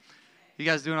You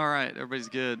guys doing all right? Everybody's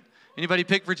good. Anybody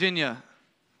pick Virginia?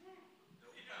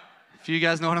 If you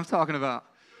guys know what I'm talking about.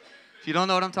 If you don't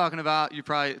know what I'm talking about, it's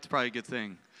probably a good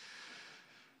thing.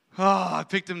 Oh, I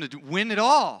picked them to win it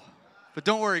all. But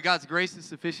don't worry, God's grace is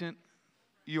sufficient.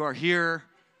 You are here,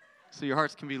 so your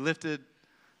hearts can be lifted.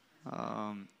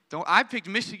 I picked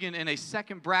Michigan in a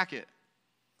second bracket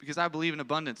because I believe in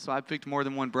abundance, so I picked more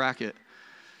than one bracket.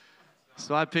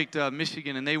 So I picked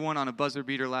Michigan, and they won on a buzzer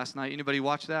beater last night. Anybody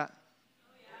watch that?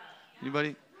 Anybody?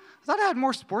 I thought I had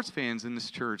more sports fans in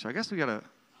this church. I guess we gotta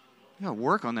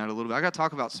work on that a little bit. I gotta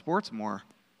talk about sports more.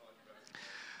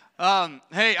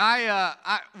 Hey,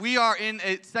 we are in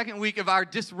a second week of our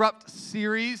Disrupt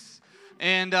series,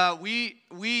 and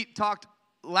we talked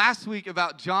last week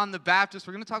about John the Baptist.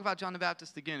 We're going to talk about John the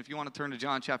Baptist again. If you want to turn to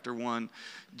John chapter 1,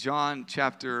 John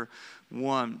chapter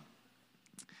 1.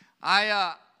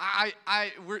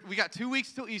 We got 2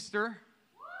 weeks till Easter.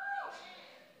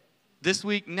 This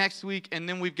week, next week, and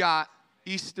then we've got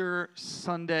Easter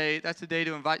Sunday. That's a day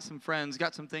to invite some friends.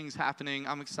 Got some things happening.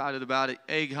 I'm excited about it.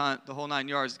 Egg hunt, the whole 9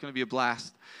 yards. It's going to be a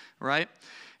blast, right?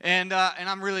 And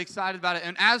I'm really excited about it.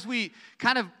 And as we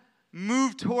kind of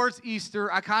move towards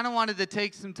Easter, I kind of wanted to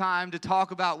take some time to talk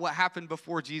about what happened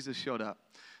before Jesus showed up.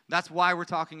 That's why we're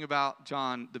talking about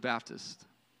John the Baptist,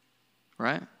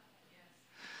 right? Yes.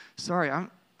 Sorry, how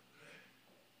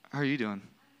are you doing?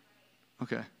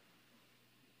 Okay.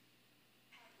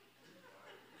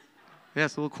 Yeah,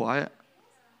 it's a little quiet.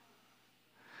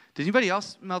 Did anybody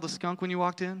else smell the skunk when you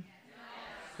walked in?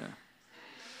 Yeah.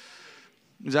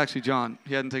 It was actually John.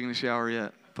 He hadn't taken a shower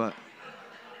yet, but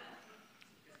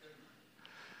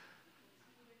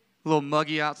a little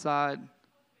muggy outside.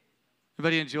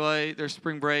 Everybody enjoy their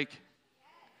spring break?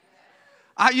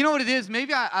 You know what it is?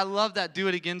 Maybe I love that Do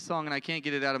It Again song and I can't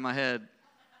get it out of my head.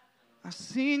 I've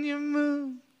seen you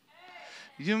move.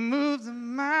 You move the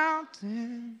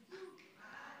mountain.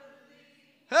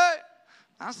 Hey,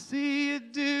 I see you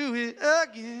do it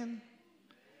again.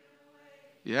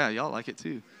 Yeah, y'all like it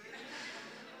too.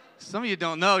 Some of you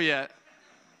don't know yet.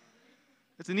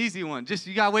 It's an easy one. Just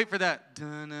you gotta wait for that.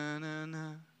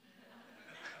 Da-na-na-na.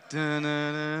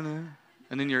 Da-na-na-na.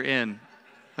 And then you're in.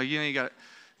 Like you don't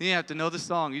have to know the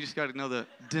song. You just gotta know the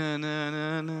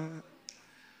da-na-na-na.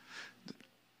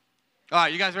 All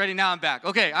right, you guys ready? Now I'm back.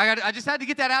 Okay, I just had to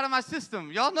get that out of my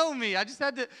system. Y'all know me. I just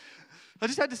had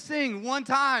to sing one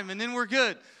time, and then we're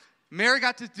good. Mary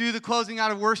got to do the closing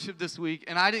out of worship this week,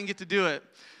 and I didn't get to do it.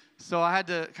 So I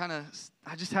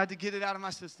just had to get it out of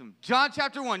my system. John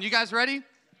chapter 1, you guys ready? Yes.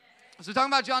 So we're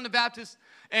talking about John the Baptist,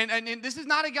 and this is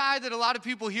not a guy that a lot of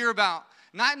people hear about.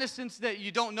 Not in the sense that you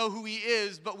don't know who he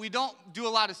is, but we don't do a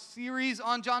lot of series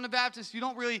on John the Baptist. You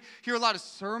don't really hear a lot of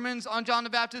sermons on John the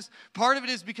Baptist. Part of it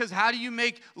is because how do you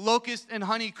make locust and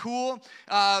honey cool?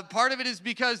 Part of it is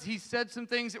because he said some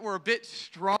things that were a bit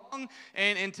strong.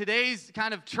 And in today's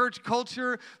kind of church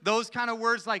culture, those kind of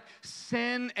words like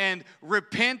sin and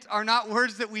repent are not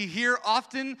words that we hear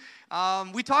often.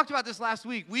 We talked about this last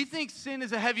week. We think sin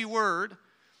is a heavy word.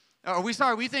 We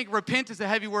think repent is a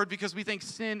heavy word because we think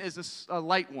sin is a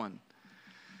light one.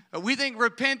 We think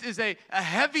repent is a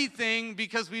heavy thing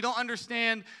because we don't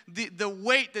understand the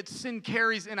weight that sin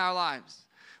carries in our lives.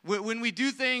 When we do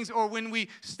things or when we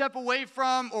step away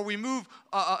from or we move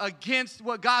against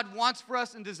what God wants for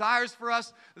us and desires for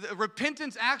us,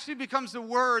 repentance actually becomes the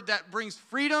word that brings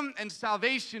freedom and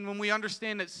salvation when we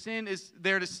understand that sin is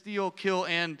there to steal, kill,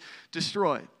 and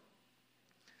destroy.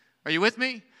 Are you with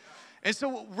me? And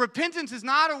so repentance is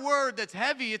not a word that's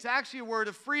heavy. It's actually a word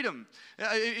of freedom.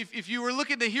 If you were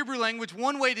looking at the Hebrew language,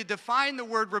 one way to define the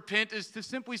word repent is to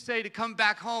simply say to come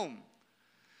back home.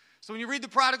 So when you read the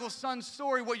prodigal son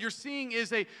story, what you're seeing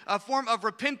is a form of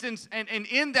repentance. And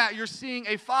in that, you're seeing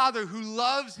a father who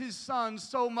loves his son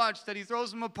so much that he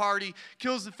throws him a party,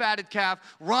 kills the fatted calf,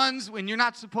 runs when you're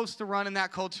not supposed to run in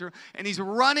that culture, and he's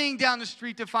running down the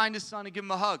street to find his son and give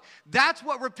him a hug. That's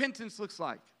what repentance looks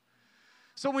like.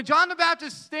 So when John the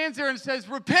Baptist stands there and says,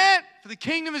 repent, for the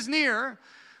kingdom is near,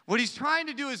 what he's trying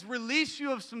to do is release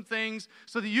you of some things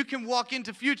so that you can walk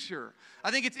into future. I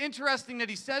think it's interesting that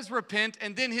he says repent,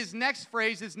 and then his next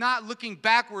phrase is not looking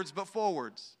backwards but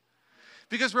forwards.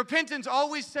 Because repentance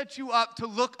always sets you up to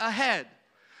look ahead.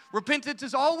 Repentance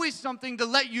is always something to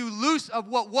let you loose of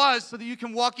what was so that you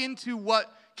can walk into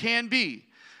what can be.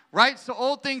 Right? So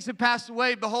old things have passed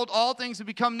away. Behold, all things have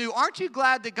become new. Aren't you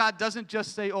glad that God doesn't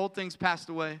just say old things passed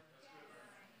away?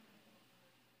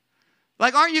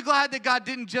 Like, aren't you glad that God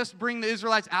didn't just bring the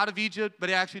Israelites out of Egypt, but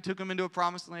he actually took them into a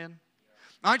promised land?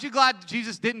 Aren't you glad that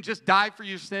Jesus didn't just die for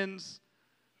your sins,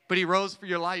 but he rose for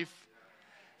your life?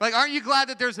 Like, aren't you glad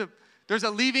that there's a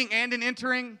leaving and an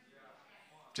entering?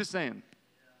 Just saying.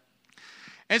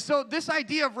 And so this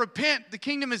idea of repent, the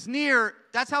kingdom is near,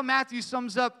 that's how Matthew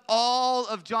sums up all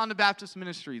of John the Baptist's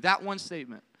ministry, that one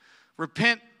statement.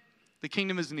 Repent, the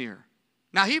kingdom is near.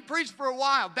 Now, he preached for a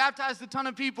while, baptized a ton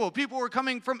of people. People were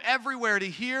coming from everywhere to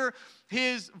hear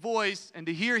his voice and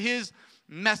to hear his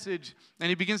message. And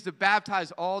he begins to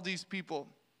baptize all these people.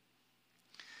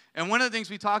 And one of the things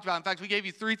we talked about, in fact, we gave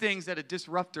you 3 things that a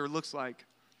disruptor looks like.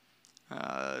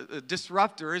 A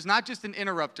disruptor is not just an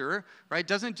interrupter, right?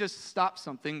 Doesn't just stop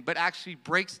something, but actually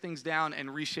breaks things down and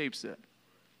reshapes it.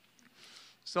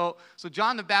 So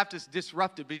John the Baptist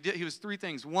disrupted, but he was 3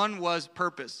 things. One was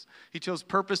purpose. He chose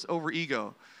purpose over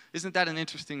ego. Isn't that an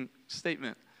interesting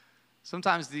statement?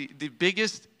 Sometimes the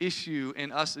biggest issue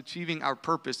in us achieving our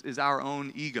purpose is our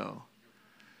own ego.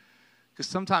 Because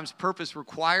sometimes purpose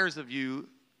requires of you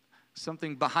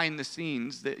something behind the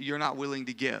scenes that you're not willing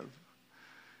to give.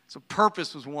 So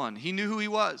purpose was one. He knew who he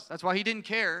was. That's why he didn't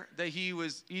care that he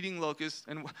was eating locusts.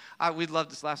 And we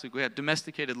loved this last week. We had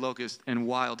domesticated locusts and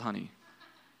wild honey.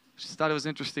 Just thought it was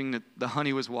interesting that the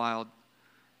honey was wild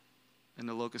and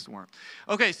the locusts weren't.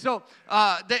 Okay, so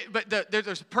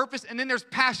there's purpose and then there's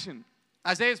passion.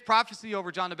 Isaiah's prophecy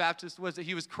over John the Baptist was that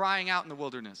he was crying out in the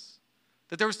wilderness.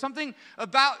 That there was something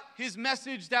about his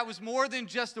message that was more than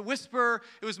just a whisper.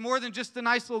 It was more than just a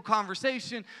nice little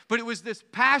conversation. But it was this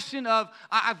passion of,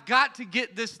 I've got to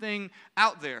get this thing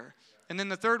out there. And then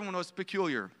the third one was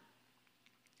peculiar.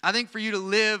 I think for you to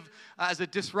live as a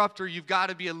disruptor, you've got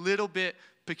to be a little bit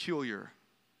peculiar.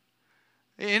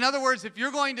 In other words, if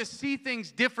you're going to see things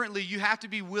differently, you have to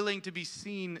be willing to be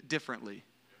seen differently.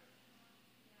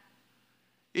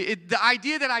 The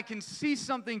idea that I can see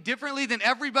something differently than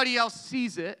everybody else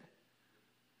sees it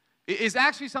is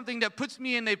actually something that puts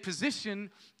me in a position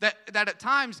that at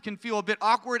times can feel a bit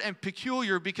awkward and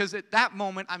peculiar because at that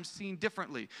moment I'm seen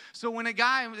differently. So when a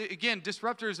guy, again,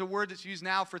 disruptor is a word that's used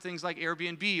now for things like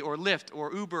Airbnb or Lyft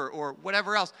or Uber or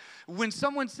whatever else. When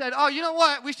someone said, oh, you know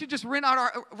what, we should just rent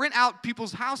out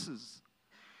people's houses.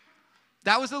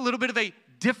 That was a little bit of a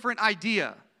different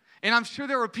idea. And I'm sure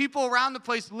there were people around the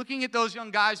place looking at those young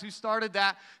guys who started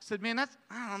that, said, man, I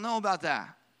don't know about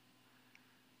that.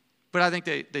 But I think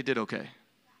they did okay.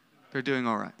 They're doing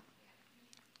all right.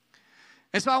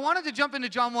 And so I wanted to jump into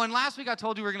John 1. Last week I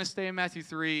told you we were going to stay in Matthew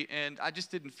 3, and I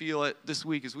just didn't feel it this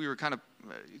week as we were kind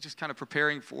of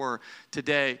preparing for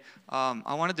today.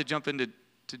 I wanted to jump into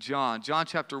John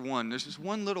chapter 1. There's just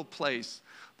one little place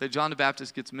that John the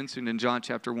Baptist gets mentioned in John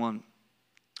chapter 1.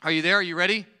 Are you there? Are you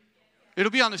ready? It'll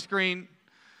be on the screen,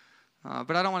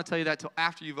 but I don't want to tell you that till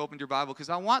after you've opened your Bible, because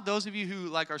I want those of you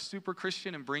who are super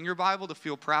Christian and bring your Bible to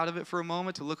feel proud of it for a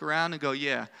moment, to look around and go,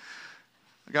 yeah,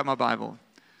 I got my Bible.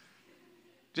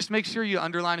 Just make sure you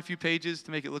underline a few pages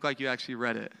to make it look like you actually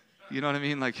read it. You know what I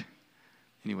mean?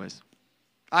 Anyways,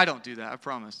 I don't do that, I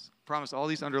promise. I promise all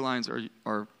these underlines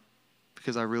are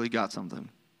because I really got something.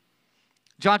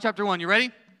 John chapter 1, you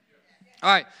ready?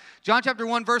 All right, John chapter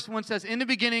 1, verse 1 says, in the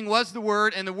beginning was the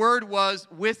Word, and the Word was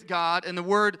with God, and the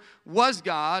Word was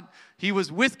God. He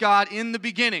was with God in the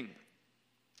beginning.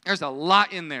 There's a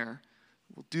lot in there.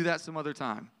 We'll do that some other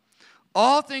time.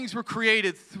 All things were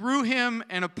created through him,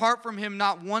 and apart from him,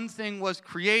 not one thing was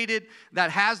created that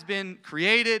has been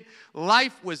created.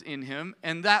 Life was in him,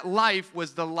 and that life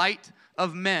was the light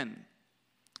of men.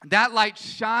 That light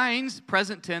shines,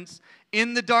 present tense,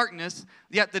 in the darkness,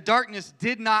 yet the darkness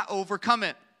did not overcome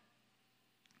it.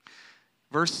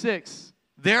 Verse 6,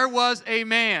 there was a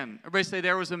man. Everybody say,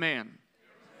 there was a man.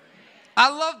 I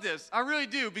love this. I really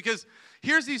do, because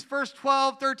here's these first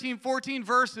 12, 13, 14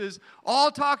 verses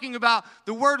all talking about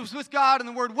the Word was with God and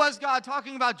the Word was God,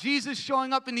 talking about Jesus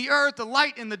showing up in the earth, the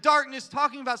light in the darkness,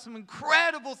 talking about some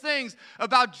incredible things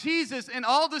about Jesus, and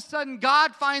all of a sudden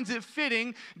God finds it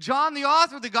fitting. John, the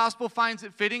author of the gospel, finds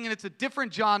it fitting, and it's a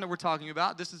different John that we're talking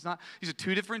about. These are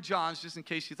 2 different Johns, just in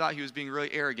case you thought he was being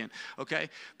really arrogant, okay?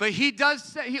 But he does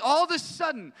say, all of a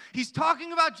sudden, he's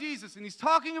talking about Jesus, and he's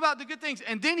talking about the good things,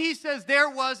 and then he says, there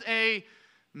was a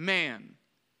man.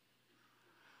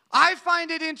 I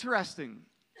find it interesting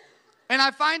and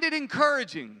I find it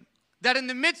encouraging that in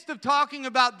the midst of talking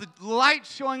about the light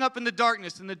showing up in the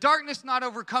darkness and the darkness not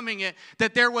overcoming it,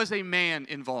 that there was a man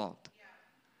involved.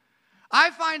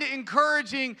 I find it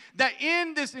encouraging that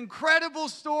in this incredible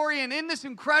story and in this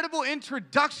incredible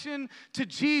introduction to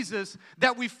Jesus,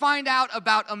 that we find out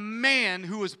about a man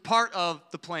who was part of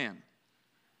the plan.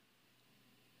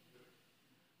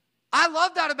 I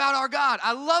love that about our God.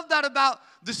 I love that about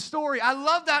the story. I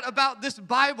love that about this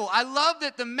Bible. I love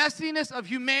that the messiness of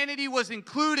humanity was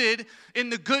included in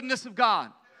the goodness of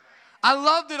God. I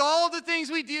love that all the things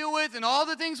we deal with and all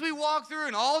the things we walk through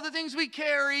and all the things we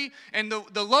carry and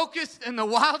the locust and the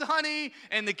wild honey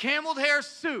and the cameled hair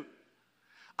suit,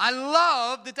 I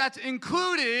love that that's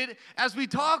included as we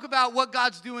talk about what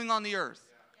God's doing on the earth.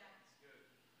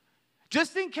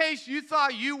 Just in case you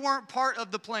thought you weren't part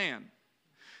of the plan.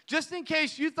 Just in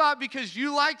case you thought because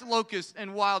you liked locusts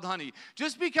and wild honey.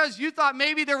 Just because you thought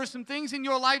maybe there were some things in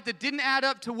your life that didn't add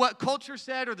up to what culture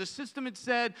said or the system had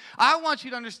said. I want you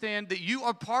to understand that you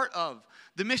are part of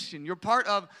the mission. You're part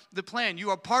of the plan. You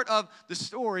are part of the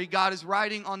story God is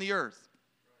writing on the earth.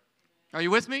 Are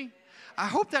you with me? I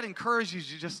hope that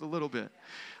encourages you just a little bit.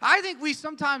 I think we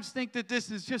sometimes think that this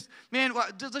is just, man,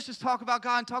 let's just talk about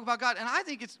God and talk about God. And I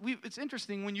think it's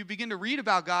interesting when you begin to read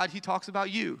about God, he talks about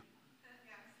you.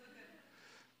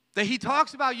 That he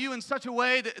talks about you in such a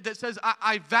way that says,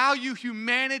 I value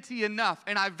humanity enough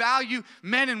and I value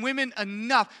men and women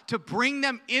enough to bring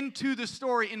them into the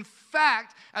story. In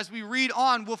fact, as we read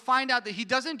on, we'll find out that he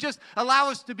doesn't just allow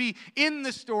us to be in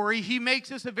the story, he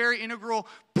makes us a very integral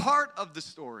part of the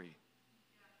story.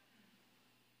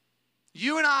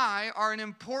 You and I are an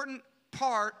important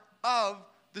part of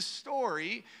the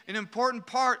story, an important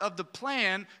part of the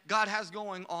plan God has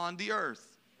going on the earth.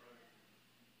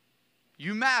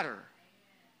 You matter.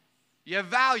 You have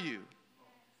value.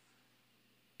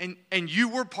 And you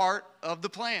were part of the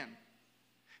plan.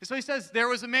 And so he says, there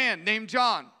was a man named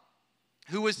John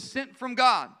who was sent from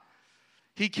God.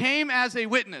 He came as a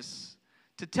witness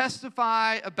to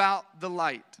testify about the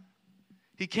light.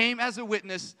 He came as a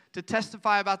witness to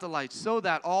testify about the light so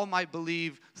that all might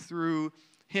believe through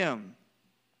him.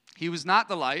 He was not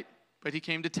the light, but he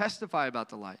came to testify about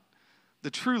the light.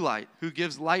 The true light who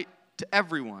gives light to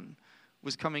everyone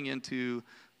was coming into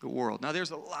the world. Now, there's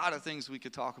a lot of things we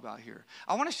could talk about here.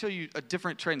 I want to show you a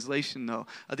different translation, though.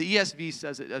 The ESV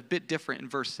says it a bit different in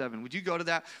verse 7. Would you go to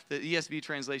that? The ESV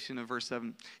translation of verse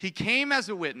 7. He came as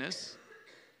a witness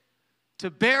to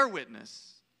bear witness.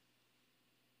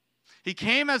 He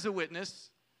came as a witness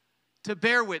to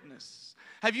bear witness.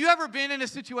 Have you ever been in a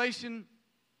situation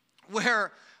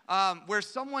where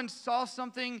someone saw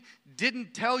something,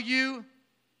 didn't tell you,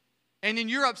 and then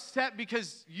you're upset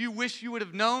because you wish you would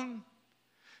have known?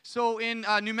 So in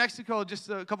New Mexico, just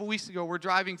a couple weeks ago, we're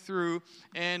driving through,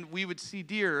 and we would see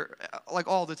deer like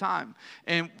all the time.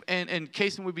 And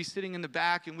Kason would be sitting in the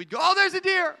back, and we'd go, "Oh, there's a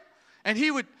deer!" And he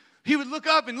would look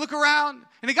up and look around,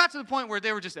 and it got to the point where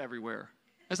they were just everywhere.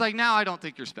 It's like, now I don't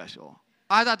think you're special.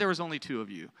 I thought there was only 2 of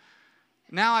you.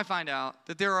 Now I find out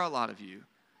that there are a lot of you,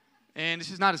 and it's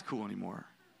just not as cool anymore.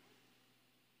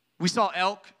 We saw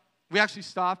elk. We actually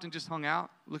stopped and just hung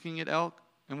out looking at elk,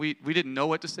 and we didn't know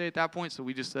what to say at that point, so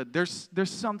we just said, there's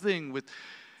something with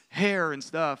hair and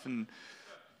stuff and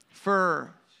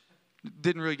fur.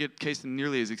 Didn't really get Kason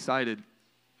nearly as excited.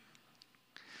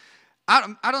 I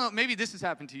don't know, maybe this has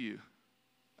happened to you.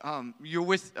 Maybe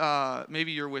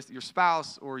you're with your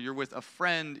spouse or you're with a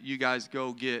friend. You guys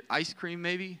go get ice cream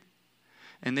maybe,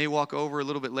 and they walk over a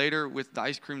little bit later with the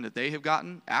ice cream that they have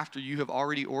gotten after you have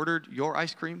already ordered your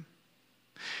ice cream.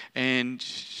 And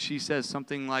she says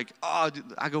something like, "Oh,"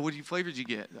 I go, "What flavor did you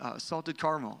get?" Salted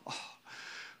caramel. Oh,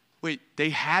 wait, they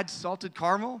had salted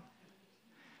caramel?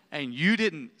 And you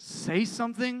didn't say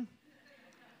something?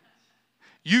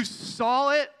 You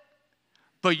saw it,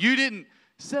 but you didn't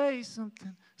say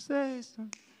something. Say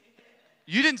something.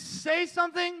 You didn't say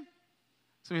something?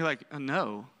 So you're like,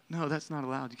 no, that's not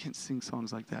allowed. You can't sing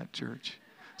songs like that, church.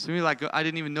 So you're like, I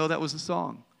didn't even know that was a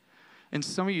song. And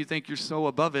some of you think you're so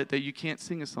above it that you can't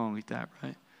sing a song like that,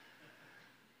 right?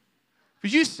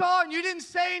 But you saw it and you didn't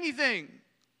say anything.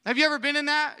 Have you ever been in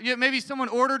that? Maybe someone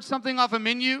ordered something off a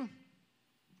menu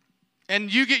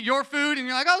and you get your food and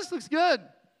you're like, "Oh, this looks good.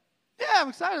 Yeah, I'm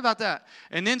excited about that."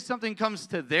 And then something comes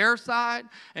to their side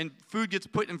and food gets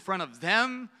put in front of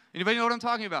them. Anybody know what I'm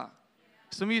talking about?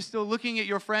 Some of you still looking at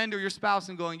your friend or your spouse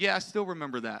and going, "Yeah, I still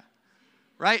remember that."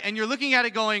 Right? And you're looking at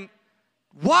it going,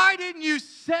 "Why didn't you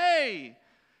say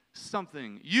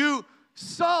something?" You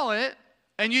saw it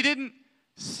and you didn't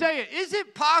say it. Is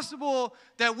it possible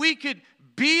that we could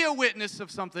be a witness of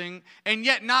something and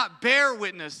yet not bear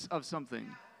witness of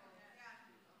something?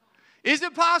 Is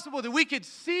it possible that we could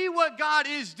see what God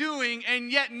is doing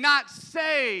and yet not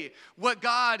say what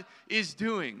God is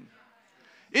doing?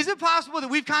 Is it possible that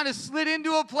we've kind of slid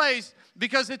into a place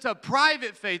because it's a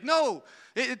private faith? No,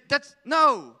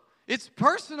 it's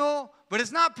personal, but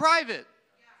it's not private.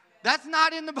 That's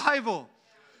not in the Bible.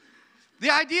 The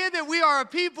idea that we are a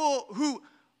people who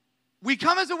we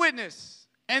come as a witness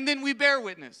and then we bear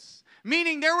witness,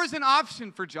 meaning there was an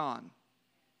option for John.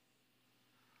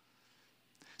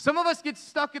 Some of us get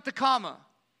stuck at the comma.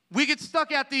 We get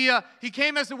stuck at the, he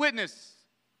came as a witness.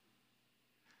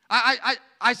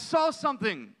 I saw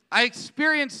something. I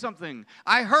experienced something.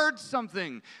 I heard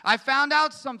something. I found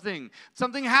out something.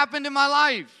 Something happened in my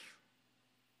life.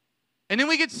 And then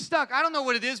we get stuck. I don't know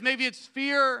what it is. Maybe it's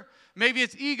fear. Maybe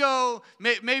it's ego.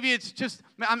 Maybe it's just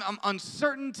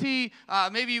uncertainty.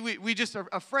 Maybe we just are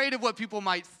afraid of what people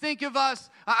might think of us.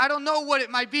 I don't know what it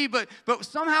might be, but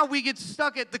somehow we get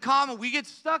stuck at the comma. We get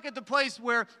stuck at the place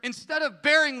where instead of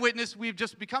bearing witness, we've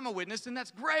just become a witness, and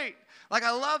that's great. Like,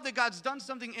 I love that God's done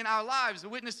something in our lives. A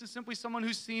witness is simply someone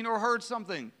who's seen or heard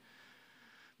something.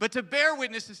 But to bear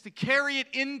witness is to carry it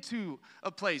into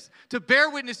a place. To bear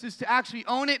witness is to actually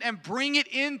own it and bring it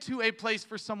into a place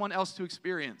for someone else to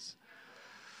experience.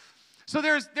 So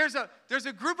there's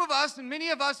a group of us, and many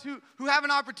of us who have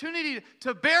an opportunity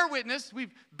to bear witness.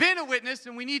 We've been a witness,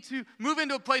 and we need to move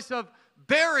into a place of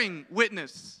bearing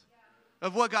witness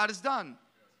of what God has done.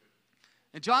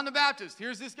 And John the Baptist,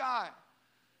 here's this guy.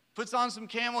 Puts on some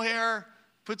camel hair,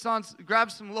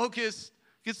 grabs some locusts,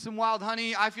 gets some wild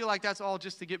honey. I feel like that's all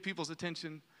just to get people's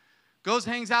attention. Goes,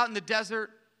 hangs out in the desert.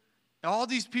 And all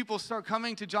these people start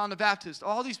coming to John the Baptist.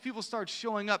 All these people start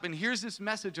showing up. And here's this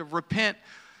message of repent.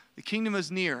 The kingdom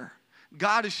is near.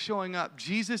 God is showing up.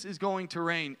 Jesus is going to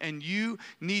reign. And you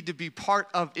need to be part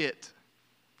of it.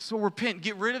 So repent.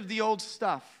 Get rid of the old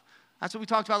stuff. That's what we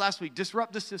talked about last week.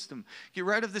 Disrupt the system. Get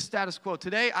rid of the status quo.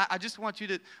 Today, I just want you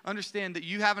to understand that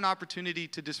you have an opportunity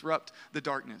to disrupt the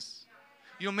darkness.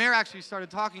 You know, Mayor actually started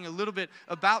talking a little bit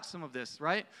about some of this,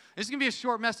 right? This is going to be a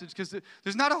short message because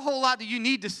there's not a whole lot that you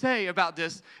need to say about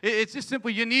this. It's just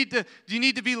simply you need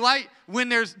to be light when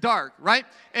there's dark, right?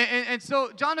 And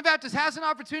so John the Baptist has an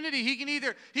opportunity. He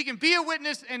can be a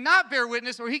witness and not bear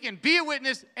witness, or he can be a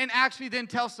witness and actually then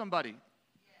tell somebody.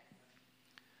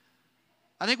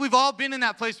 I think we've all been in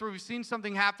that place where we've seen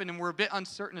something happen and we're a bit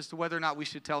uncertain as to whether or not we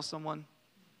should tell someone,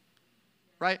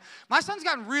 right? My son's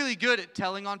gotten really good at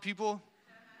telling on people.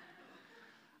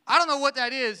 I don't know what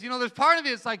that is. You know, there's part of it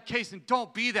that's like, Kason,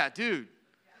 don't be that dude.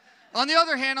 On the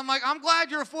other hand, I'm like, I'm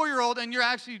glad you're a 4-year-old and you're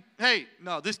actually, hey,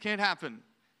 no, this can't happen.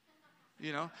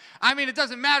 You know? I mean, it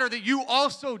doesn't matter that you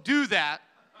also do that,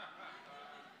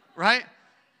 right?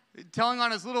 Telling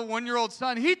on his little 1-year-old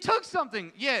son, he took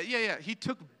something. Yeah. He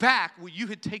took back what you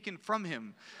had taken from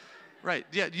him. Right,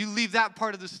 yeah, you leave that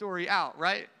part of the story out,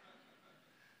 right?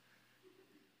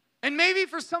 And maybe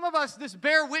for some of us, this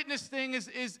bear witness thing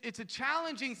it's a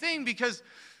challenging thing because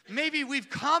maybe we've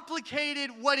complicated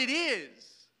what it is.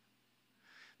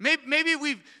 Maybe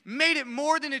we've made it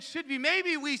more than it should be.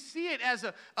 Maybe we see it as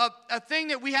a thing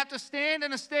that we have to stand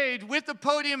on a stage with the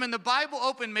podium and the Bible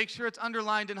open, make sure it's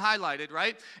underlined and highlighted,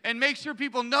 right? And make sure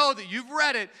people know that you've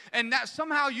read it and that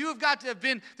somehow you have got to have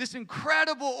been this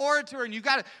incredible orator and you've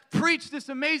got to preach this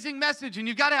amazing message and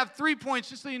you've got to have 3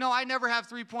 points. Just so you know, I never have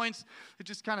 3 points. It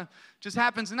just kind of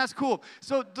happens, and that's cool.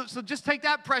 So just take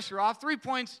that pressure off. 3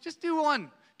 points, just do one.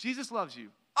 Jesus loves you.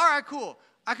 All right, cool.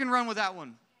 I can run with that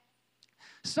one.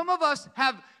 Some of us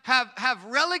have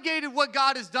relegated what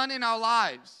God has done in our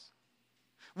lives.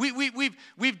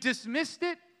 We've dismissed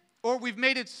it, or we've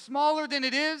made it smaller than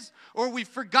it is, or we've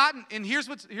forgotten. And here's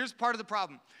part of the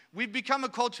problem. We've become a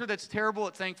culture that's terrible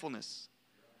at thankfulness.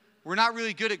 We're not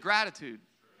really good at gratitude.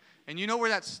 And you know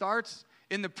where that starts?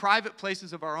 In the private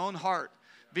places of our own heart.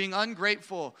 Being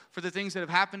ungrateful for the things that have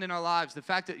happened in our lives. The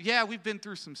fact that, yeah, we've been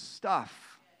through some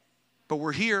stuff, but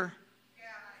we're here.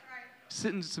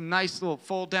 Sitting in some nice little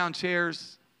fold-down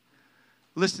chairs,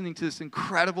 listening to this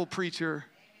incredible preacher.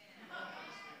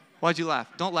 Why'd you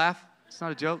laugh? Don't laugh. It's not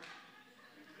a joke.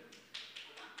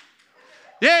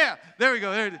 Yeah, there we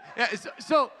go. There it is.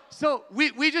 Yeah, so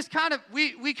we just kind of,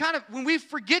 we kind of, when we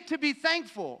forget to be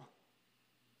thankful,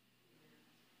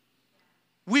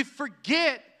 we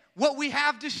forget what we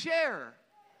have to share.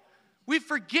 We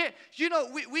forget, you know,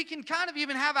 we can kind of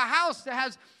even have a house that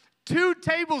has 2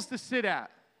 tables to sit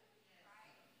at.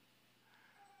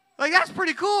 Like, that's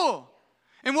pretty cool.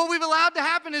 And what we've allowed to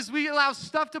happen is we allow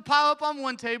stuff to pile up on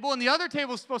one table, and the other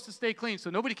table is supposed to stay clean, so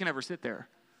nobody can ever sit there.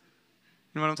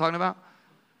 You know what I'm talking about?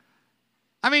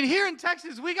 I mean, here in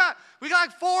Texas, we got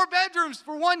like 4 bedrooms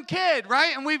for 1 kid,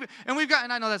 right? And we've got,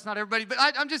 and I know that's not everybody, but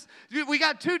we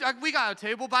got a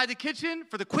table by the kitchen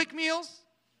for the quick meals,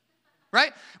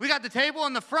 right? We got the table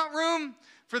in the front room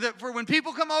for when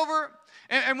people come over,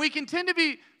 and we can tend to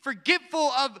be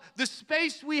forgetful of the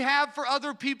space we have for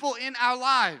other people in our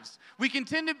lives. We can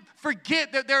tend to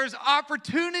forget that there's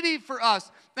opportunity for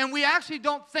us and we actually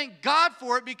don't thank God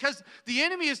for it because the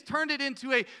enemy has turned it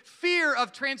into a fear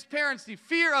of transparency,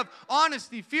 fear of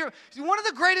honesty, fear. See, one of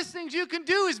the greatest things you can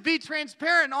do is be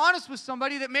transparent and honest with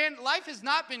somebody that, man, life has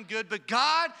not been good, but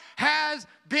God has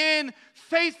been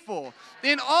faithful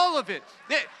in all of it.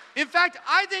 In fact,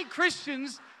 I think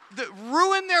Christians that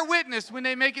ruin their witness when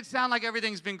they make it sound like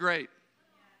everything's been great.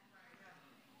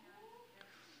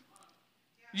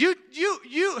 You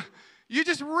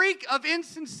just reek of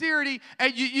insincerity,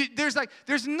 and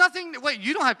there's nothing. Wait,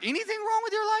 you don't have anything wrong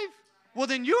with your life? Well,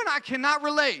 then you and I cannot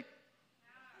relate.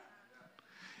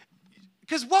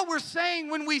 Because what we're saying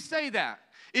when we say that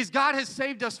is God has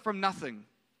saved us from nothing.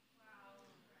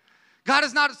 God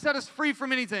has not set us free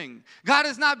from anything. God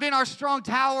has not been our strong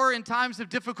tower in times of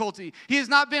difficulty. He has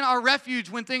not been our refuge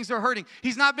when things are hurting.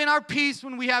 He's not been our peace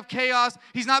when we have chaos.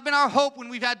 He's not been our hope when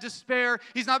we've had despair.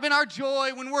 He's not been our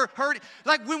joy when we're hurting.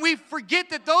 Like when we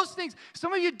forget that those things,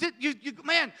 some of you did,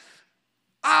 man,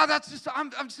 that's just,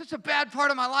 I'm such a bad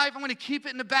part of my life. I'm going to keep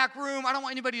it in the back room. I don't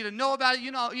want anybody to know about it.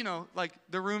 You know, like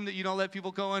the room that you don't let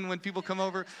people go in when people come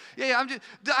over. Yeah,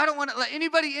 I don't want to let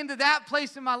anybody into that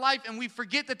place in my life. And we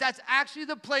forget that that's actually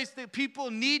the place that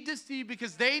people need to see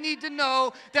because they need to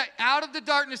know that out of the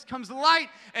darkness comes light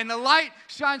and the light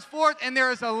shines forth and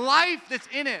there is a life that's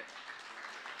in it.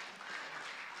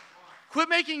 Quit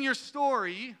making your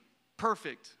story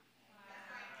perfect.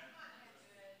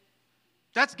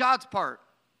 That's God's part.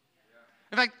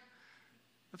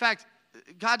 In fact,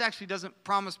 God actually doesn't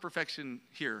promise perfection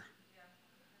here.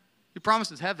 He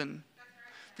promises heaven.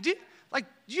 But do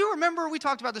you remember, we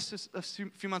talked about this a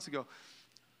few months ago.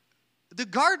 The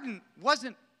garden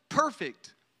wasn't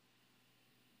perfect.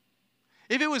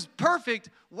 If it was perfect,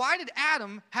 why did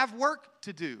Adam have work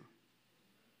to do?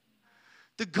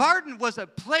 The garden was a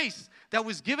place that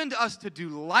was given to us to do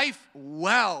life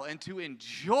well and to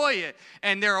enjoy it.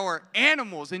 And there are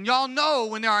animals. And y'all know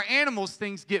when there are animals,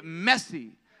 things get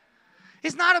messy.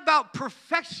 It's not about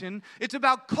perfection. It's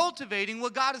about cultivating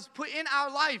what God has put in our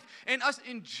life and us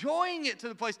enjoying it to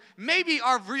the place. Maybe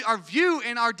our view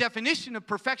and our definition of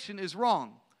perfection is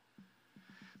wrong.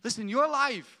 Listen, your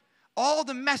life, all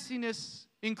the messiness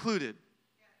included,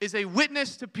 is a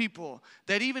witness to people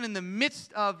that even in the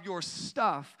midst of your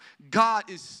stuff, God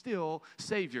is still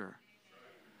Savior.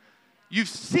 You've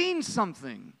seen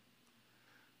something,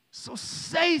 so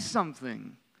say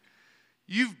something.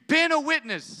 You've been a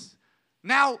witness,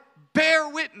 now bear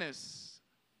witness.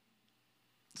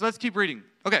 So let's keep reading.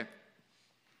 Okay.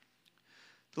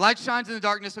 The light shines in the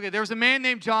darkness. Okay, there was a man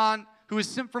named John who was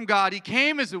sent from God. He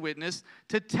came as a witness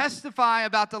to testify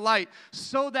about the light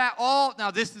so that all,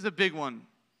 now this is a big one.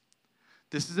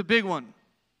 This is a big one.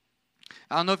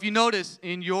 I don't know if you notice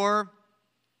in your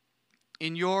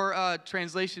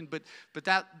translation, but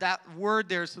that word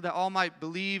there, so that all might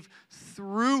believe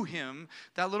through him,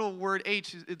 that little word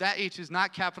H, that H is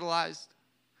not capitalized.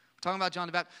 We're talking about John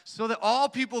the Baptist. So that all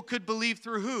people could believe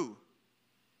through who?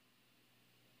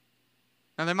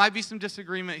 Now there might be some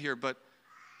disagreement here, but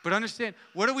understand,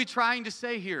 what are we trying to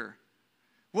say here?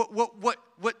 What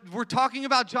we're talking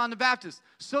about John the Baptist,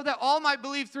 so that all might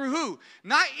believe through who?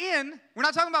 Not in, we're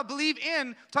not talking about believe in,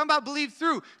 we're talking about believe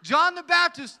through. John the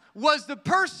Baptist was the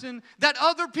person that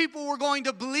other people were going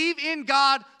to believe in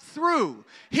God through.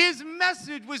 His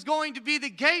message was going to be the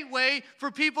gateway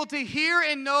for people to hear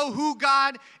and know who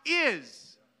God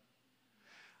is.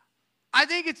 I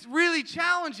think it's really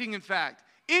challenging, in fact,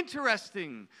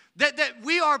 interesting, that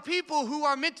we are people who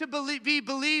are meant to be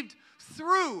believed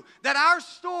through, that our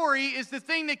story is the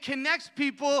thing that connects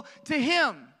people to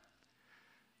Him.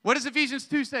 What does Ephesians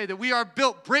 2 say? That we are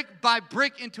built brick by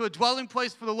brick into a dwelling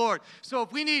place for the Lord. So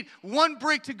if we need one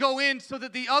brick to go in so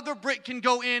that the other brick can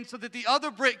go in, so that the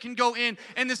other brick can go in,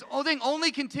 and this whole thing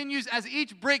only continues as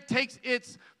each brick takes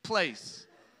its place.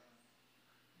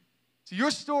 So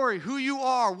your story, who you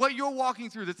are, what you're walking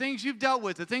through, the things you've dealt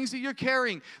with, the things that you're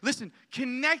carrying. Listen,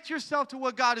 connect yourself to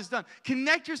what God has done.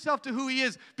 Connect yourself to who He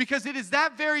is, because it is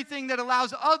that very thing that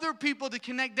allows other people to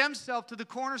connect themselves to the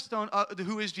cornerstone of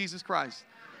who is Jesus Christ.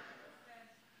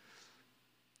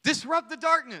 Disrupt the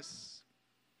darkness.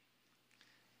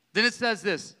 Then it says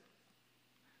this.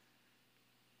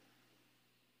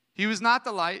 He was not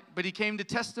the light, but He came to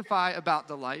testify about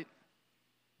the light.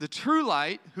 The true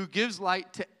light who gives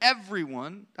light to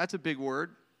everyone. That's a big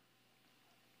word.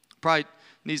 Probably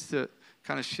needs to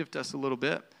kind of shift us a little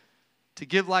bit. To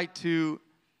give light to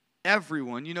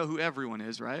everyone. You know who everyone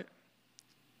is, right?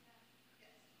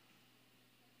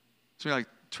 It's really like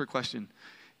a trick question.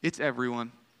 It's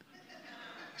everyone.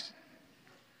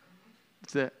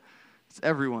 That's it. It's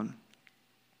everyone.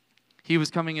 He was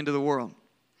coming into the world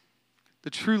the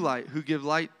true light, who give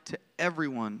light to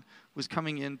everyone, was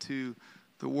coming into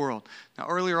the world. Now,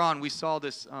 earlier on, we saw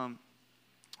this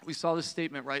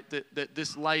statement, right, that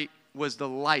this light was the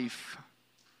life,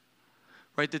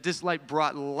 right, that this light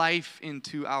brought life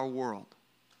into our world,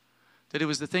 that it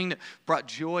was the thing that brought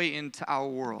joy into our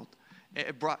world.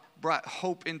 It brought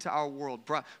hope into our world,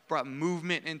 brought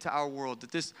movement into our world,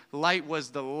 that this light was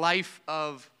the life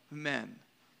of men.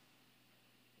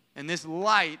 And this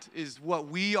light is what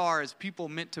we are as people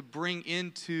meant to bring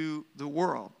into the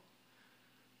world.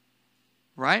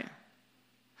 Right?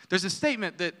 There's a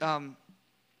statement that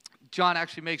John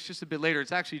actually makes just a bit later.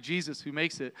 It's actually Jesus who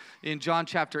makes it in John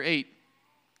chapter 8.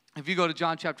 If you go to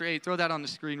John chapter 8, throw that on the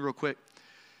screen real quick.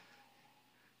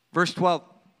 Verse 12.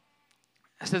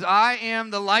 It says, I am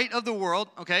the light of the world.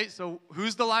 Okay, so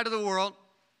who's the light of the world?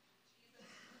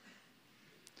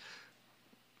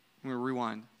 I'm going to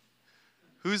rewind.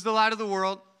 Who's the light of the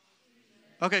world?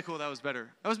 Okay, cool. That was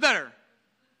better. That was better.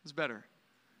 It was better.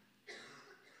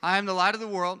 I am the light of the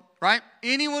world, right?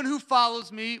 Anyone who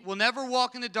follows me will never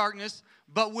walk in the darkness,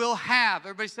 but will have.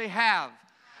 Everybody say have.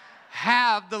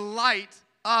 Have the light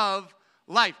of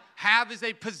life. Have is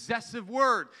a possessive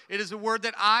word. It is a word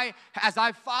that as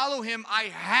I follow him, I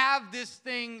have this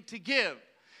thing to give.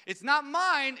 It's not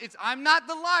mine. I'm not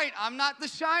the light. I'm not the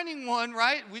shining one,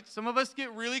 right? Some of us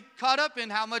get really caught up in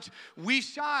how much we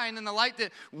shine and the light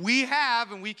that we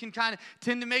have, and we can kind of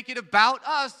tend to make it about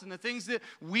us and the things that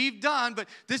we've done. But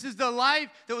this is the life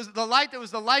that was the light that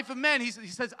was the life of men. He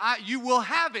says, you will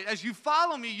have it. As you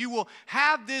follow me, you will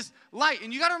have this light.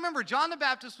 And you got to remember, John the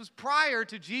Baptist was prior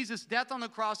to Jesus' death on the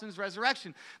cross and his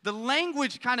resurrection. The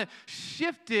language kind of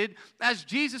shifted as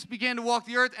Jesus began to walk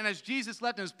the earth and as Jesus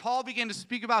left and as Paul began to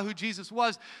speak about who Jesus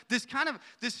was. This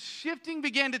shifting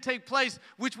began to take place,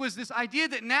 which was this idea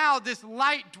that now this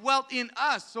light dwelt in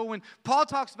us. So when Paul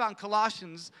talks about in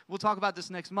Colossians, we'll talk about this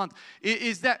next month,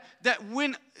 is that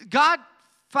when God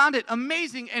found it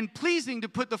amazing and pleasing to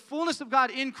put the fullness of God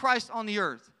in Christ on the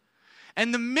earth.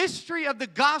 And the mystery of the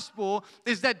gospel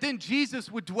is that then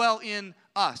Jesus would dwell in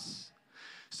us.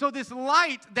 So this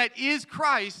light that is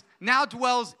Christ now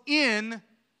dwells in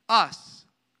us.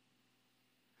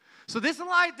 So this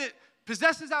light that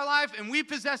possesses our life and we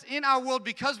possess in our world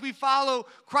because we follow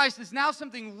Christ is now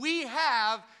something we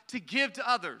have to give to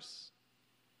others.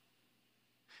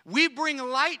 We bring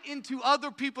light into other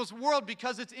people's world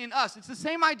because it's in us. It's the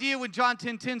same idea when John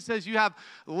 10:10 says you have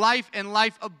life and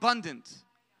life abundant.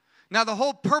 Now, the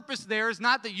whole purpose there is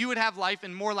not that you would have life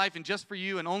and more life and just for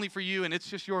you and only for you and it's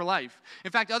just your life.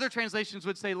 In fact, other translations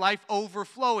would say life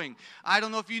overflowing. I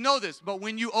don't know if you know this, but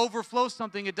when you overflow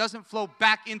something, it doesn't flow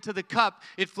back into the cup.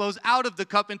 It flows out of the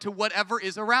cup into whatever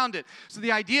is around it. So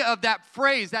the idea of that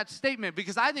phrase, that statement,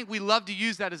 because I think we love to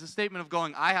use that as a statement of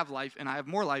going, I have life and I have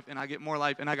more life and I get more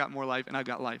life and I got more life and I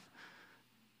got life.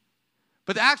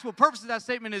 But the actual purpose of that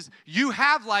statement is you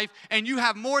have life and you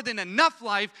have more than enough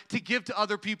life to give to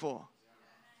other people.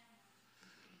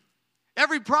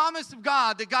 Every promise of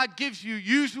God that God gives you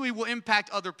usually will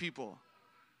impact other people.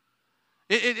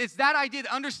 It's that idea,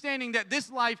 understanding that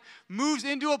this life moves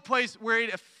into a place where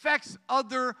it affects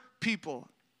other people.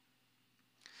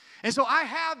 And so I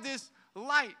have this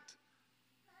light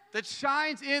that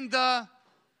shines in the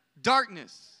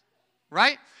darkness,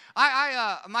 right?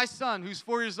 My son, who's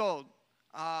 4 years old,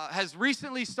 has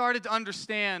recently started to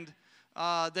understand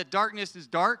that darkness is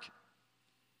dark,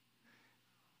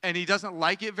 and he doesn't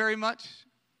like it very much. You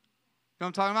know what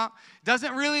I'm talking about?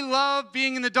 Doesn't really love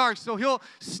being in the dark, so he'll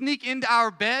sneak into our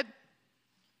bed,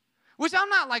 which I'm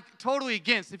not like totally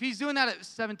against. If he's doing that at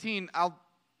 17, I'll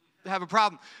have a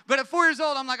problem. But at 4 years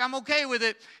old, I'm okay with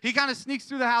it. He kind of sneaks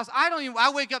through the house.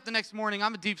 I wake up the next morning.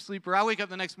 I'm a deep sleeper. I wake up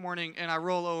the next morning, and I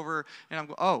roll over, and I'm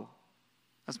going, oh,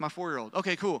 that's my 4-year-old.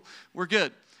 Okay, cool. We're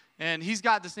good. And he's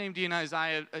got the same DNA as I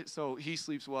have, so he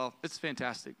sleeps well. It's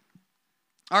fantastic.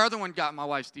 Our other one got my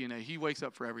wife's DNA. He wakes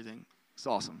up for everything. It's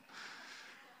awesome.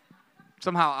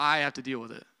 Somehow I have to deal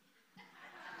with it.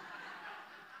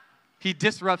 He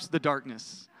disrupts the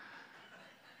darkness.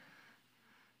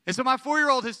 And so my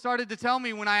 4-year-old has started to tell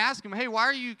me when I ask him, hey, why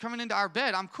are you coming into our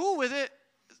bed? I'm cool with it.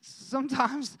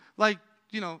 Sometimes,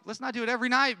 let's not do it every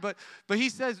night. But he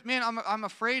says, man, I'm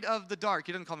afraid of the dark.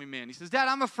 He doesn't call me man. He says, Dad,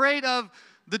 I'm afraid of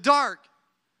the dark.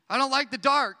 I don't like the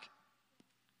dark.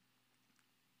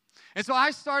 And so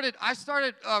I started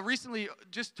recently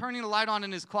just turning the light on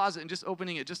in his closet and just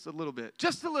opening it just a little bit.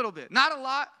 Just a little bit. Not a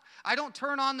lot. I don't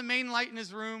turn on the main light in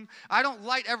his room. I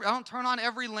don't turn on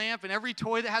every lamp and every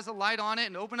toy that has a light on it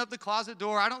and open up the closet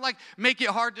door. I don't make it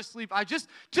hard to sleep. I just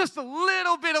a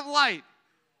little bit of light.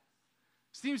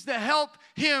 Seems to help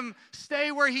him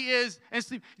stay where he is and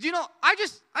sleep. You know, I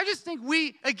just think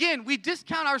we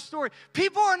discount our story.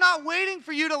 People are not waiting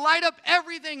for you to light up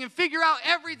everything and figure out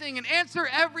everything and answer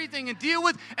everything and deal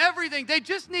with everything. They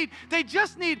just need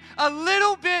a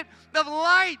little bit of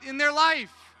light in their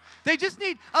life. They just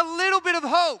need a little bit of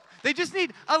hope. They just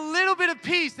need a little bit of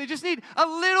peace. They just need a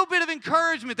little bit of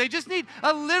encouragement. They just need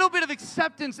a little bit of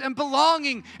acceptance and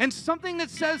belonging and something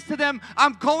that says to them,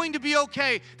 I'm going to be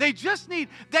okay.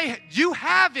 You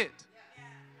have it.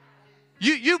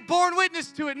 You've borne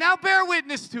witness to it. Now bear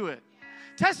witness to it.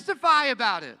 Testify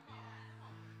about it.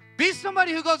 Be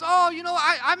somebody who goes, oh, you know,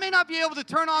 I may not be able to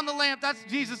turn on the lamp. That's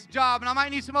Jesus' job, and I might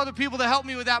need some other people to help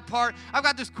me with that part. I've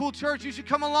got this cool church. You should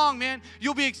come along, man.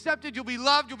 You'll be accepted. You'll be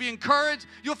loved. You'll be encouraged.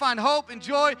 You'll find hope and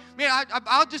joy. Man,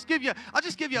 I'll just give you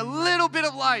a little bit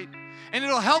of light, and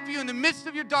it'll help you in the midst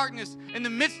of your darkness, in the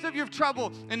midst of your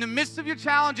trouble, in the midst of your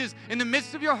challenges, in the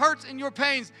midst of your hurts and your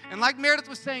pains. And like Meredith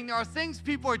was saying, there are things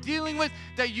people are dealing with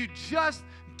that you just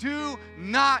do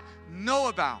not know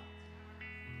about.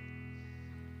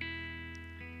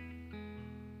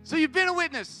 So you've been a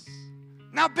witness.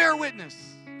 Now bear witness.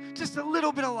 Just a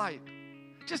little bit of light.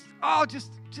 Just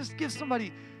give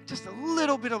somebody just a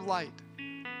little bit of light.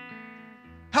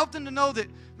 Help them to know that,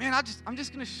 man, I'm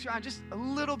just going to shine just a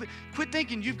little bit. Quit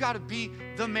thinking you've got to be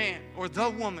the man or the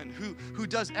woman who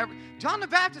does everything. John the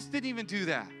Baptist didn't even do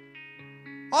that.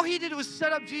 All he did was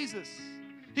set up Jesus.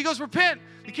 He goes, repent.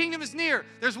 The kingdom is near.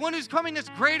 There's one who's coming that's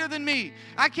greater than me.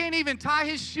 I can't even tie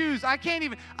his shoes.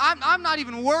 I'm not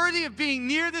even worthy of being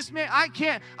near this man. I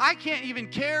can't even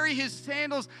carry his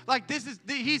sandals. Like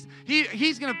he's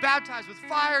going to baptize with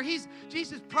fire.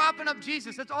 Jesus propping up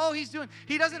Jesus. That's all he's doing.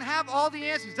 He doesn't have all the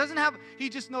answers. He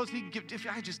just knows he can give, if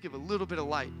I just give a little bit of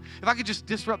light, if I could just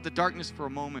disrupt the darkness for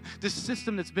a moment, this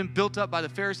system that's been built up by the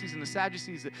Pharisees and the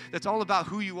Sadducees, that's all about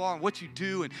who you are and what you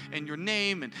do and your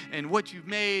name and what you've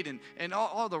made and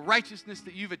all the righteousness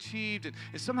that you've achieved.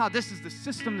 And somehow this is the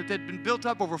system that had been built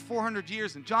up over 400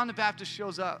 years. And John the Baptist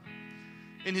shows up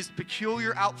in his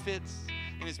peculiar outfits,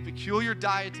 in his peculiar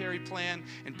dietary plan,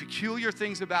 and peculiar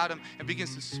things about him, and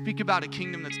begins to speak about a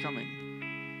kingdom that's coming.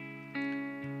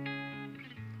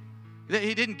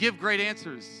 He didn't give great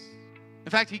answers.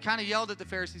 In fact, he kind of yelled at the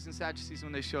Pharisees and Sadducees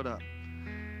when they showed up.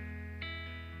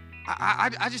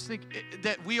 I just think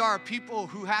that we are a people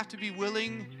who have to be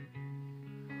willing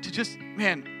to just,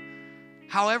 man,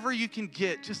 however you can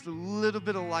get just a little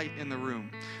bit of light in the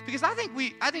room. Because I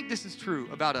think this is true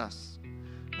about us.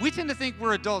 We tend to think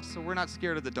we're adults, so we're not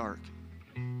scared of the dark.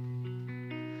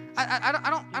 I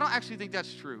don't actually think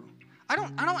that's true. I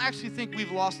don't actually think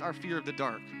we've lost our fear of the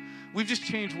dark. We've just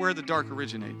changed where the dark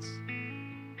originates.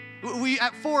 We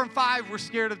at 4 and 5, we're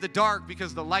scared of the dark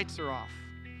because the lights are off.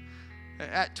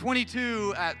 At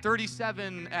 22, at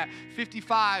 37, at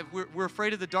 55, we're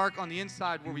afraid of the dark on the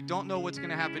inside where we don't know what's going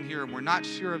to happen here, and we're not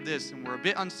sure of this, and we're a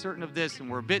bit uncertain of this,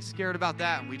 and we're a bit scared about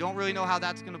that, and we don't really know how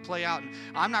that's going to play out, and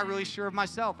I'm not really sure of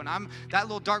myself, and I'm that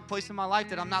little dark place in my life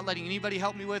that I'm not letting anybody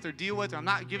help me with or deal with, or I'm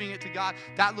not giving it to God,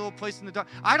 that little place in the dark.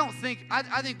 I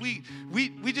think we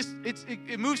just,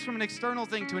 it moves from an external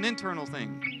thing to an internal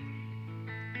thing.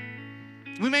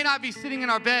 We may not be sitting in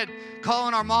our bed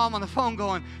calling our mom on the phone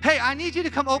going, hey, I need you to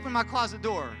come open my closet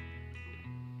door.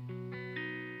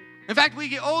 In fact, we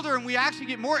get older and we actually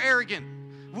get more arrogant.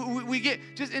 We get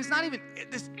just, it's not even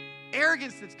this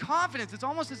arrogance, it's confidence. It's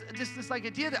almost this like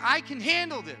idea that I can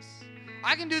handle this.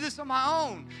 I can do this on my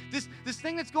own. This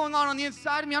thing that's going on the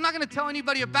inside of me, I'm not going to tell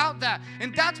anybody about that.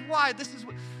 And that's why, this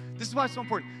is why it's so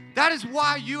important. That is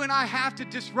why you and I have to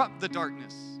disrupt the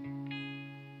darkness.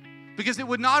 Because it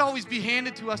would not always be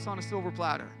handed to us on a silver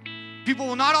platter. People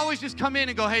will not always just come in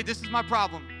and go, hey, this is my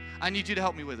problem. I need you to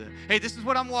help me with it. Hey, this is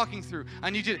what I'm walking through. I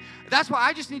need you to. That's why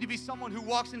I just need to be someone who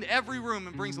walks into every room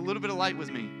and brings a little bit of light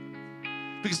with me.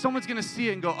 Because someone's going to see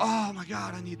it and go, oh, my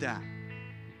God, I need that.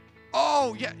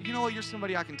 Oh, yeah, you know what? You're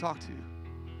somebody I can talk to.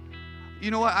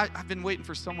 You know what? I've been waiting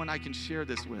for someone I can share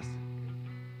this with.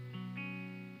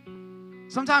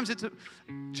 Sometimes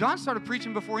John started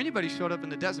preaching before anybody showed up in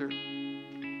the desert.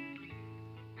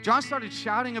 John started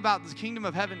shouting about the kingdom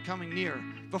of heaven coming near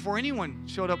before anyone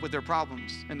showed up with their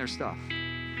problems and their stuff.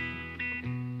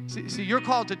 See, you're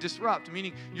called to disrupt,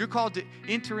 meaning you're called to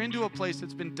enter into a place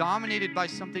that's been dominated by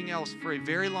something else for a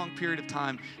very long period of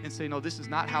time and say, no, this is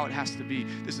not how it has to be.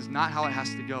 This is not how it has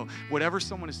to go. Whatever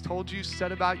someone has told you,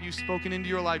 said about you, spoken into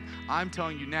your life, I'm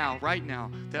telling you now, right now,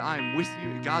 that I am with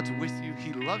you. God's with you.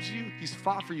 He loves you. He's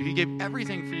fought for you. He gave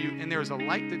everything for you. And there is a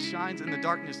light that shines in the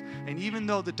darkness. And even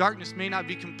though the darkness may not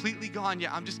be completely gone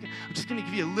yet, I'm just going to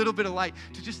give you a little bit of light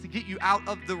to get you out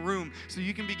of the room so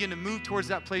you can begin to move towards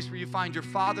that place where you find your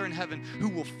Father Father in heaven who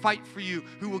will fight for you,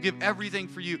 who will give everything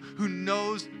for you, who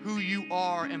knows who you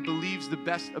are and believes the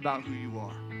best about who you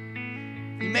are.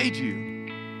 He made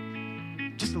you.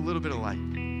 Just a little bit of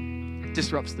light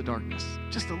disrupts the darkness.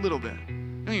 Just a little bit.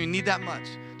 You don't even need that much.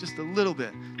 Just a little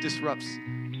bit disrupts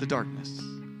the darkness.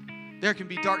 There can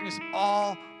be darkness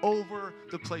all over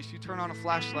the place. You turn on a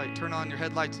flashlight, turn on your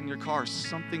headlights in your car,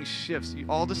 something shifts.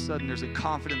 All of a sudden, there's a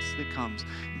confidence that comes.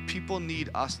 People need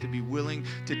us to be willing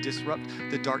to disrupt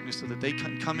the darkness so that they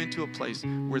can come into a place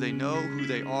where they know who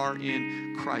they are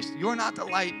in Christ. You're not the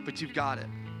light, but you've got it.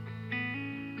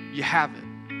 You have it.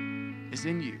 It's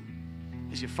in you.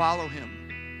 As you follow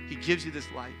him, he gives you this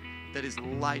light that is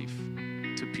life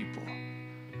to people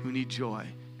who need joy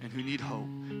and who need hope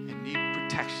and need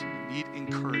protection and need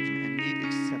encouragement and need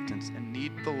acceptance and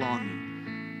need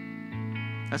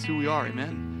belonging. That's who we are,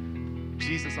 amen?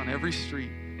 Jesus on every street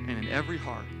and in every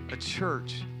heart, a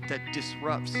church that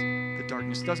disrupts the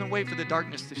darkness. Doesn't wait for the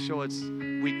darkness to show its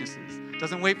weaknesses.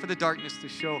 Doesn't wait for the darkness to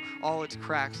show all its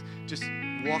cracks. Just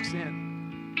walks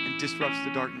in and disrupts the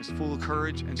darkness, full of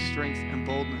courage and strength and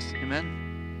boldness, amen?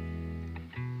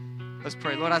 Let's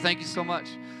pray. Lord, I thank you so much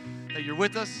that you're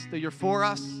with us, that you're for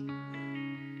us.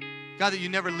 God, that you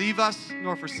never leave us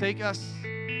nor forsake us.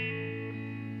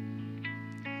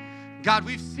 God,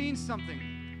 we've seen something.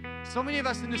 So many of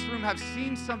us in this room have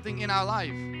seen something in our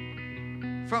life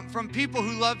from people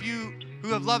who love you, who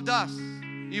have loved us,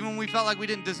 even when we felt like we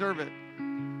didn't deserve it.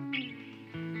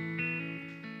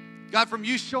 God, from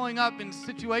you showing up in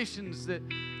situations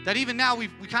that even now we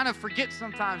kind of forget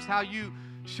sometimes how you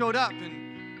showed up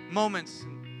in moments.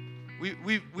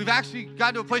 We've actually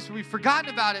gotten to a place where we've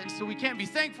forgotten about it, and so we can't be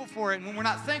thankful for it. And when we're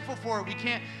not thankful for it, we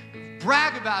can't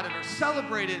brag about it or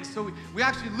celebrate it. And so we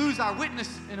actually lose our witness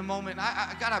in a moment.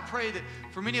 And God, I pray that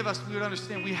for many of us, we would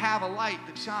understand we have a light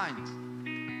that shines.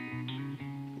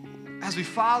 As we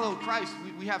follow Christ,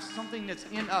 we have something that's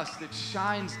in us that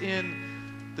shines in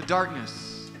the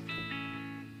darkness.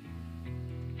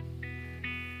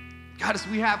 God, as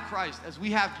we have Christ, as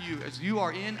we have you, as you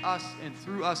are in us and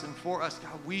through us and for us,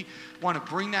 God, we want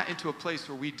to bring that into a place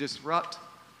where we disrupt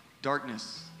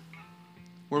darkness,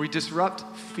 where we disrupt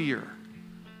fear,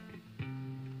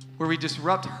 where we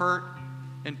disrupt hurt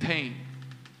and pain.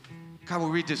 God,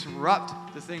 where we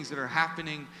disrupt the things that are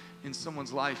happening in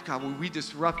someone's life. God, where we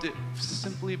disrupt it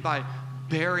simply by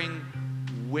bearing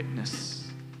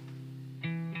witness.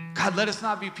 God, let us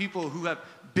not be people who have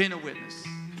been a witness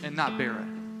and not bear it.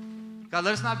 God,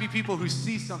 let us not be people who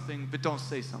see something but don't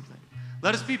say something.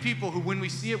 Let us be people who, when we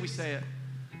see it, we say it.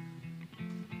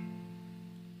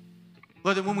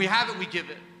 Lord, that when we have it, we give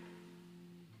it.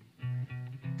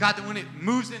 God, that when it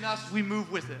moves in us, we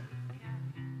move with it.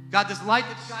 God, this light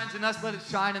that shines in us, let it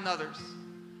shine in others.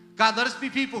 God, let us be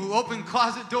people who open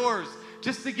closet doors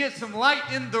just to get some light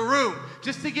in the room,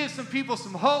 just to give some people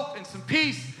some hope and some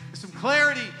peace, and some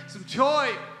clarity, some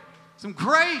joy, some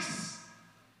grace,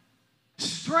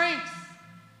 strength.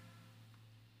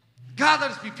 God,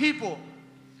 let us be people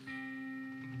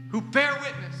who bear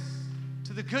witness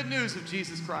to the good news of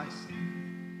Jesus Christ,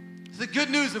 to the good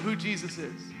news of who Jesus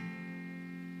is.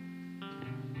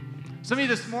 Some of you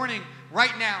this morning,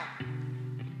 right now,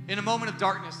 in a moment of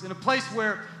darkness, in a place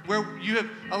where you have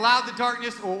allowed the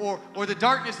darkness or the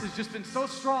darkness has just been so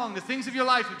strong, the things of your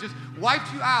life have just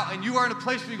wiped you out, and you are in a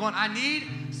place where you're going, I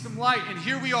need some light, and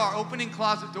here we are opening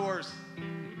closet doors.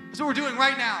 That's what we're doing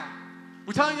right now.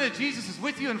 We're telling you that Jesus is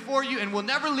with you and for you and will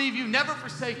never leave you, never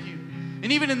forsake you.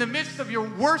 And even in the midst of your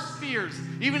worst fears,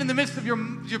 even in the midst of your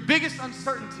biggest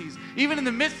uncertainties, even in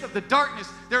the midst of the darkness,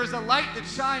 there is a light that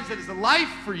shines that is a life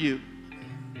for you.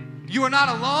 You are not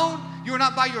alone. You are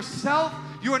not by yourself.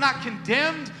 You are not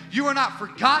condemned. You are not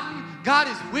forgotten. God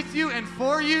is with you and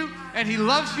for you, and he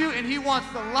loves you, and he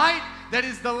wants the light that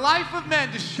is the life of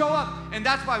men to show up. And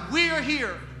that's why we are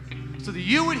here, so that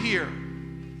you would hear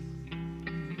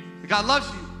that God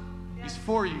loves you. He's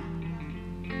for you.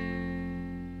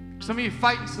 Some of you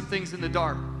fighting some things in the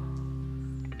dark,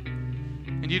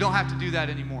 and you don't have to do that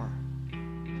anymore.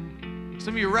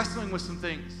 Some of you are wrestling with some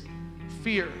things: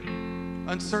 fear,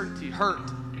 uncertainty,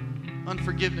 hurt,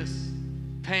 unforgiveness,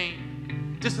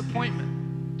 pain,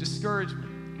 disappointment,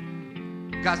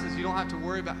 discouragement. God says you don't have to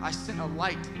worry about it. I sent a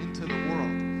light into the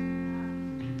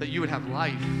world that you would have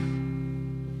life.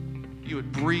 You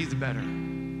would breathe better.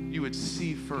 You would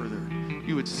see further.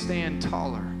 You would stand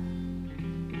taller.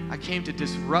 I came to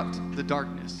disrupt the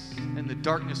darkness, and the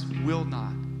darkness will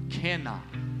not, cannot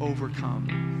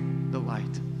overcome the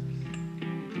light.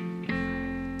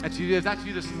 If that's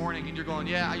you this morning and you're going,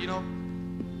 yeah,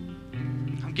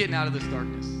 I'm getting out of this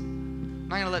darkness. I'm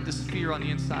not going to let this fear on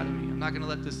the inside of me. I'm not going to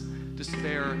let this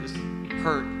despair, this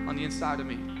hurt on the inside of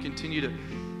me continue to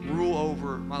rule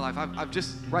over my life. I've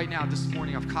just, right now, this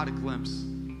morning, I've caught a glimpse.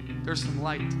 There's some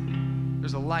light.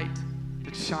 There's a light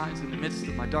that shines in the midst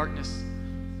of my darkness.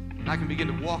 And I can begin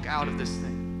to walk out of this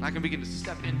thing. And I can begin to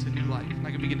step into new life. And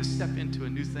I can begin to step into a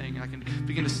new thing. And I can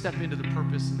begin to step into the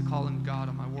purpose and the calling of God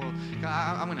on my world.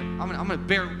 God, I'm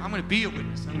gonna be a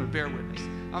witness. I'm gonna bear witness.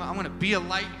 I'm gonna be a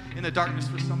light in the darkness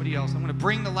for somebody else. I'm gonna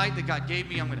bring the light that God gave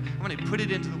me. I'm gonna put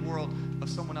it into the world of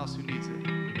someone else who needs it.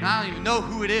 And I don't even know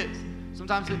who it is.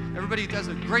 Sometimes everybody does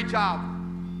a great job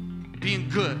being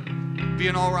good,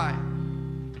 being all right.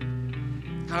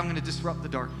 God, I'm gonna disrupt the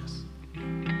darkness.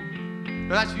 If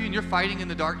that's you and you're fighting in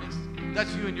the darkness, if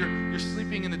that's you and you're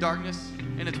sleeping in the darkness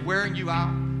and it's wearing you out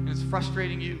and it's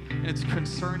frustrating you and it's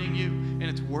concerning you and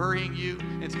it's worrying you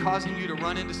and it's causing you to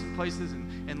run into some places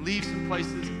and leave some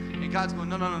places, and God's going,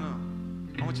 no.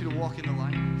 I want you to walk in the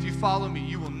light. If you follow me,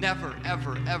 you will never,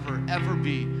 ever, ever, ever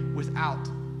be without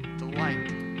the light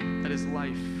that is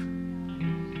life.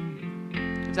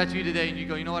 If that's you today and you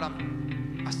go, you know what,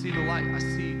 I see the light. I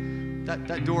see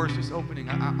that door is just opening.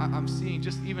 I'm seeing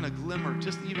just even a glimmer,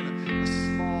 just even a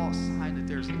small sign that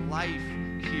there's life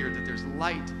here, that there's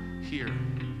light here.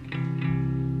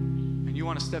 And you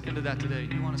want to step into that today.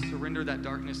 You want to surrender that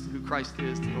darkness to who Christ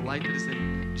is, to the light that is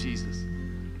in Jesus.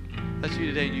 That's you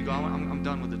today, and you go, I'm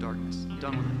done with the darkness. I'm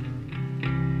done with it.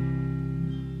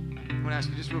 I'm going to ask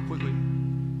you just real quickly,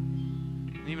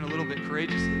 and even a little bit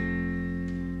courageously,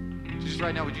 just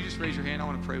right now, would you just raise your hand? I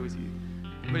want to pray with you.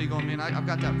 Everybody going, man, I've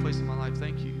got that place in my life.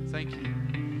 Thank you.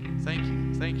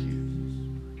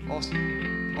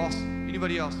 Awesome.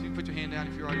 Anybody else? You put your hand down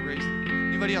if you're already raised.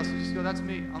 Anybody else? You just go, that's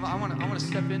me. I want to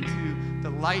step into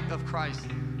the light of Christ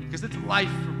because it's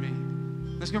life for me.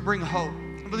 It's going to bring hope.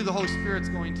 I believe the Holy Spirit's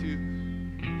going to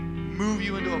move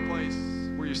you into a place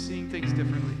where you're seeing things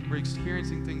differently, where you're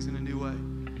experiencing things in a new way.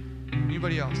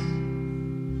 Anybody else?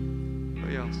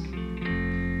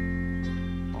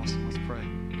 Awesome. Let's pray.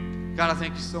 God, I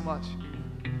thank you so much.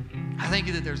 I thank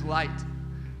you that there's light.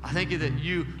 I thank you that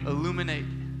you illuminate.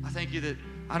 I thank you that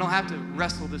I don't have to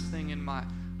wrestle this thing in my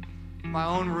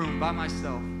own room by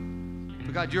myself.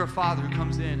 But God, you're a Father who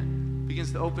comes in and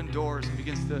begins to open doors and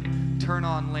begins to turn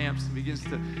on lamps and begins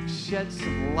to shed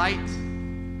some light,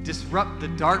 disrupt the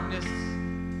darkness,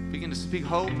 begin to speak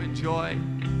hope and joy,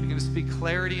 begin to speak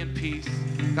clarity and peace.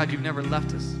 God, you've never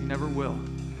left us. You never will.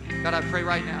 God, I pray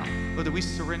right now, Lord, that we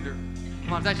surrender.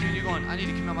 Come on, if that's you and you're going, I need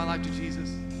to commit my life to Jesus.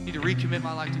 I need to recommit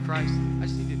my life to Christ. I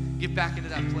just need to get back into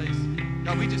that place.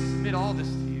 God, we just submit all this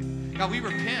to you. God, we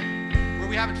repent where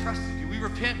we haven't trusted you. We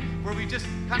repent where we've just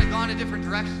kind of gone a different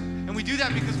direction. And we do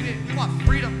that because we want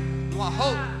freedom. We want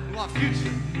hope. We want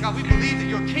future. God, we believe that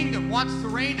your kingdom wants to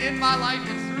reign in my life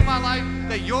and through my life,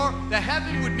 that the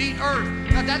heaven would meet earth.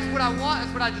 God, that's what I want.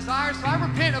 That's what I desire. So I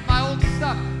repent of my old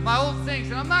stuff, my old things.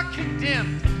 And I'm not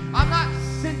condemned. I'm not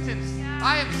sentenced.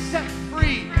 I am set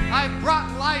free. I have brought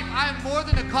life. I am more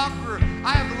than a conqueror.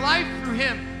 I have life through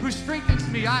him who strengthens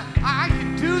me. I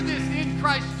can do this in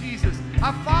Christ Jesus.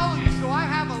 I follow you, so I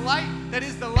have a light that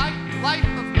is the light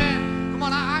of men. Come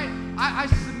on, I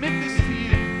submit this to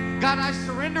you. God, I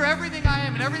surrender everything I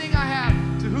am and everything I have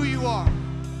to who you are.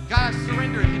 God, I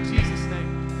surrender it in Jesus'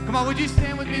 name. Come on, would you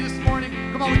stand with me this morning?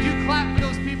 Come on, would you clap for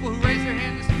those people who raised their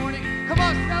hand this morning? Come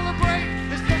on, celebrate.